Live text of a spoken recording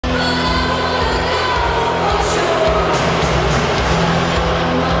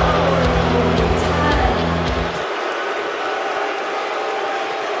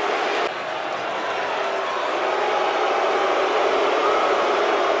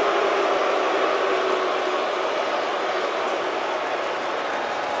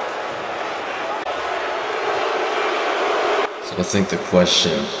So I think the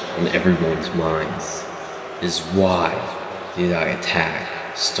question on everyone's minds is, why did I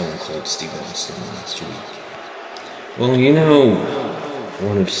attack Stone Cold Steve Austin last week? Well, you know,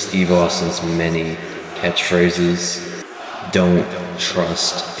 one of Steve Austin's many catchphrases, don't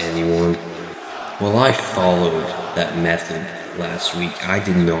trust anyone. Well, I followed that method last week. I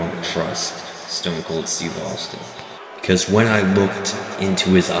did not trust Stone Cold Steve Austin. Because when I looked into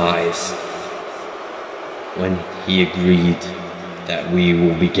his eyes, when he agreed that we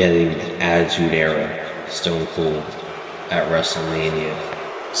will be getting the Attitude Era Stone Cold at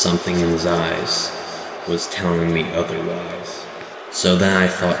WrestleMania, something in his eyes was telling me otherwise. So then I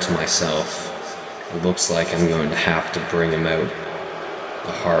thought to myself, it looks like I'm going to have to bring him out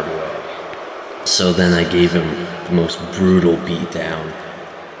the hard way. So then I gave him the most brutal beatdown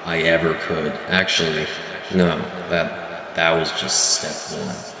I ever could. Actually, no, that was just step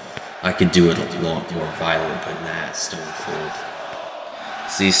one. I could do it a lot more violent than that, Stone Cold.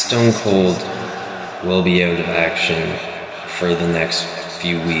 See, Stone Cold will be out of action for the next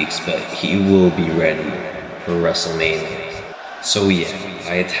few weeks, but he will be ready for WrestleMania. So yeah,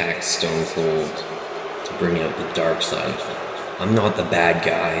 I attacked Stone Cold to bring out the dark side. I'm not the bad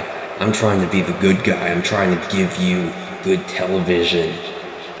guy. I'm trying to be the good guy. I'm trying to give you good television.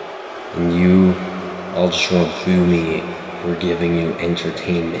 And you all just want to boo me for giving you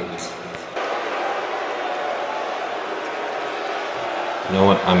entertainment. You know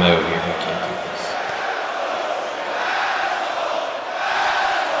what? I'm out here. I can't